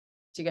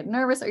Do you get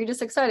nervous? Or are you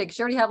just excited because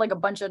you already have like a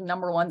bunch of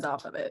number ones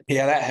off of it?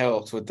 Yeah, that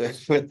helps with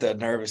the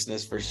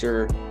nervousness for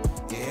sure.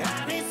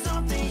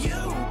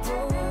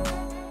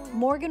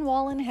 Morgan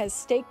Wallen has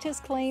staked his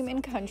claim in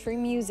country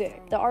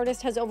music. The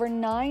artist has over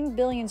 9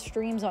 billion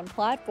streams on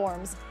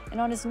platforms,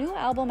 and on his new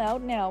album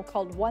out now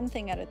called One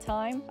Thing at a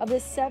Time, of the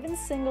 7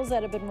 singles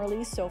that have been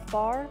released so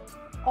far,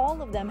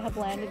 all of them have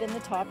landed in the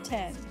top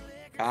 10.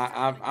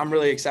 I'm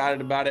really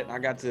excited about it. I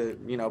got to,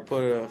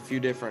 put a few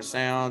different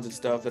sounds and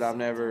stuff that I've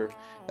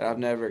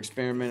never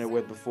experimented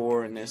with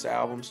before in this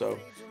album. So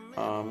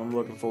I'm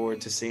looking forward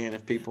to seeing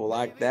if people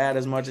like that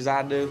as much as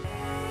I do.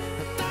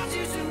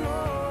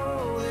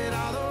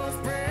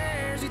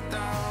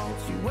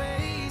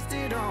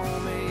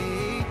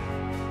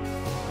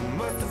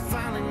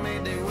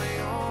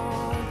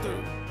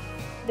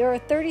 There are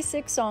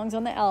 36 songs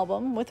on the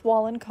album, with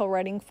Wallen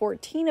co-writing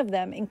 14 of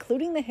them,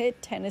 including the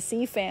hit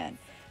Tennessee Fan.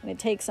 And it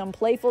takes some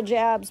playful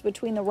jabs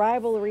between the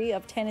rivalry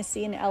of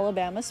Tennessee and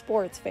Alabama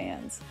sports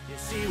fans.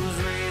 She was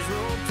raised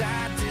real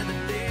tight till the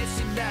day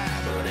she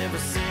died, but ever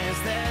since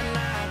that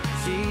night,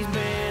 she's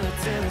been a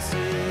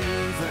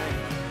Tennessee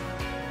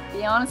fan.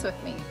 Be honest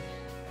with me.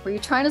 Were you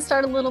trying to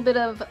start a little bit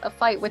of a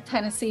fight with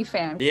Tennessee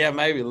fans? Yeah,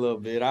 maybe a little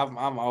bit.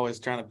 I'm always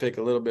trying to pick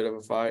a little bit of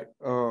a fight.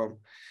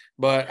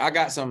 But I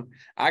got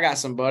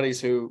some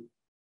buddies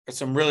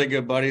some really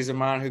good buddies of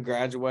mine who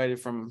graduated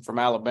from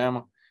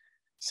Alabama.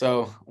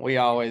 So we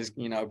always,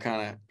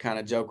 kind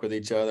of joke with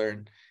each other,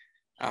 and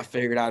I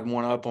figured I'd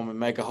one up them and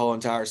make a whole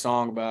entire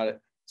song about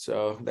it.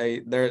 So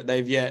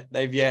they've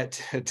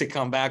yet to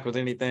come back with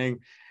anything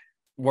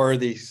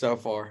worthy so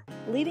far.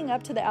 Leading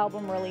up to the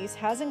album release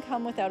hasn't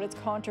come without its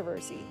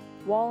controversy.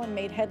 Wallen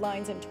made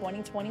headlines in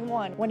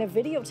 2021 when a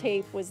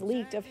videotape was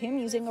leaked of him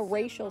using a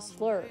racial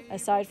slur.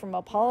 Aside from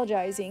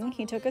apologizing,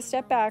 he took a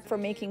step back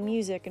from making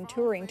music and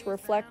touring to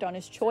reflect on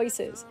his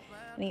choices.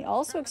 And he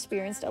also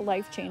experienced a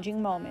life-changing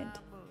moment.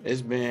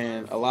 It's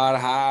been a lot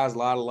of highs, a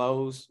lot of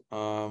lows,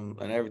 and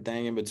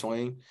everything in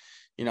between.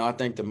 I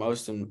think the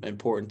most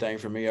important thing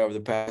for me over the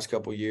past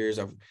couple of years,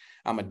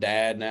 I'm a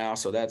dad now,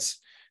 so that's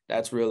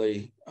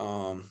really,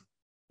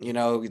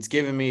 it's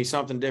given me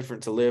something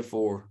different to live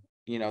for.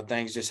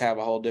 Things just have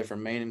a whole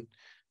different meaning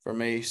for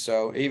me.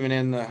 So even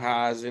in the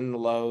highs, in the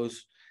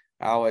lows,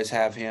 I always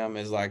have him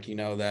as like,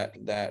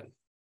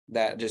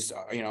 that just,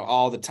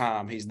 all the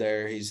time he's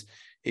there.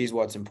 He's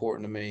what's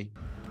important to me.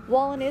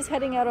 Wallen is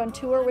heading out on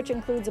tour, which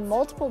includes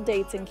multiple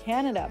dates in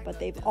Canada, but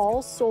they've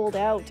all sold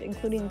out,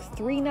 including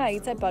 3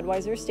 nights at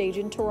Budweiser Stage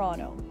in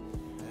Toronto.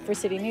 For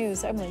City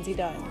News, I'm Lindsay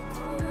Dunn.